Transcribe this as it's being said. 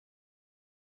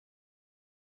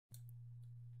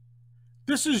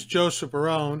This is Joseph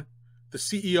Barone, the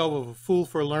CEO of A Fool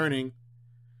for Learning,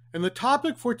 and the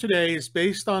topic for today is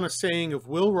based on a saying of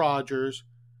Will Rogers: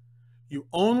 you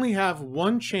only have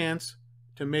one chance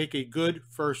to make a good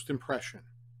first impression.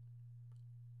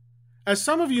 As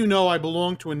some of you know, I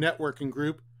belong to a networking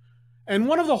group, and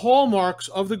one of the hallmarks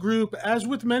of the group, as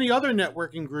with many other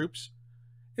networking groups,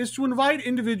 is to invite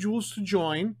individuals to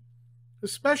join,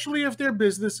 especially if their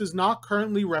business is not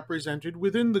currently represented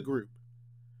within the group.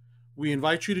 We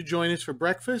invite you to join us for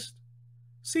breakfast,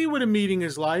 see what a meeting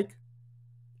is like,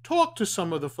 talk to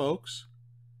some of the folks,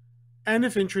 and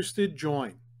if interested,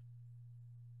 join.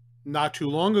 Not too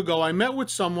long ago, I met with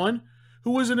someone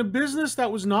who was in a business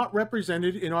that was not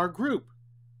represented in our group.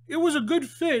 It was a good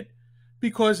fit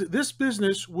because this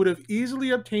business would have easily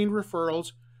obtained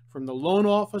referrals from the loan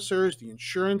officers, the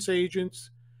insurance agents,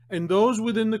 and those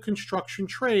within the construction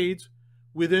trades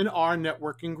within our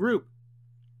networking group.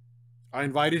 I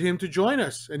invited him to join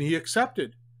us, and he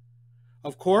accepted.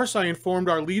 Of course, I informed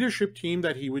our leadership team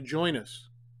that he would join us.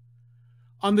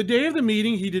 On the day of the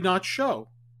meeting, he did not show.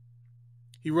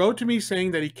 He wrote to me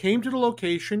saying that he came to the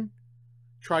location,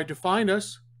 tried to find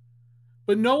us,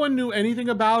 but no one knew anything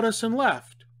about us and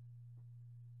left.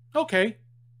 Okay,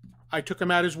 I took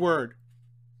him at his word.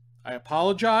 I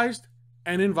apologized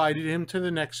and invited him to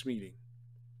the next meeting.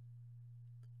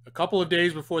 A couple of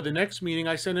days before the next meeting,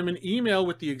 I sent him an email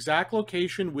with the exact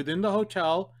location within the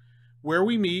hotel where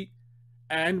we meet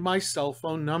and my cell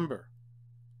phone number.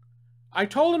 I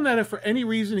told him that if for any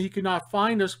reason he could not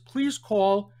find us, please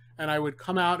call and I would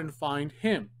come out and find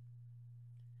him.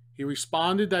 He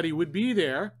responded that he would be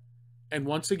there, and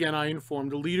once again I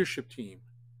informed the leadership team.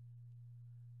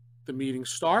 The meeting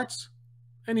starts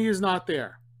and he is not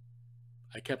there.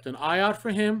 I kept an eye out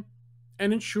for him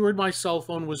and ensured my cell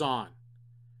phone was on.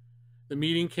 The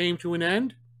meeting came to an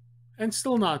end and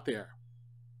still not there.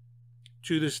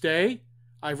 To this day,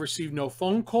 I've received no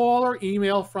phone call or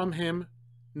email from him,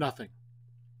 nothing.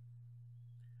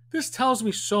 This tells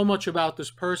me so much about this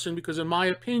person because, in my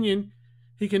opinion,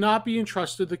 he cannot be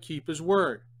entrusted to keep his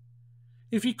word.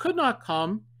 If he could not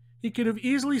come, he could have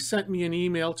easily sent me an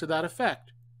email to that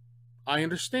effect. I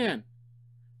understand.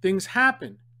 Things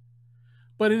happen.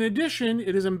 But in addition,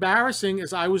 it is embarrassing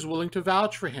as I was willing to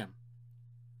vouch for him.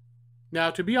 Now,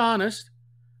 to be honest,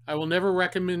 I will never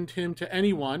recommend him to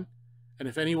anyone, and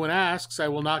if anyone asks, I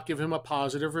will not give him a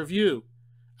positive review,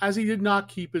 as he did not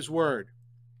keep his word.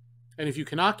 And if you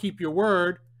cannot keep your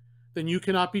word, then you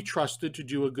cannot be trusted to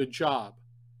do a good job.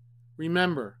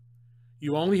 Remember,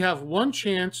 you only have one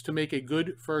chance to make a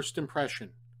good first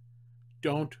impression.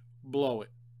 Don't blow it.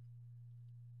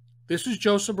 This is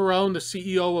Joseph Barone, the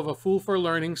CEO of A Fool for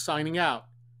Learning, signing out.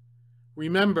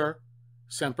 Remember,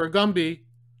 Semper Gumby,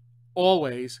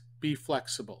 always be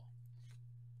flexible.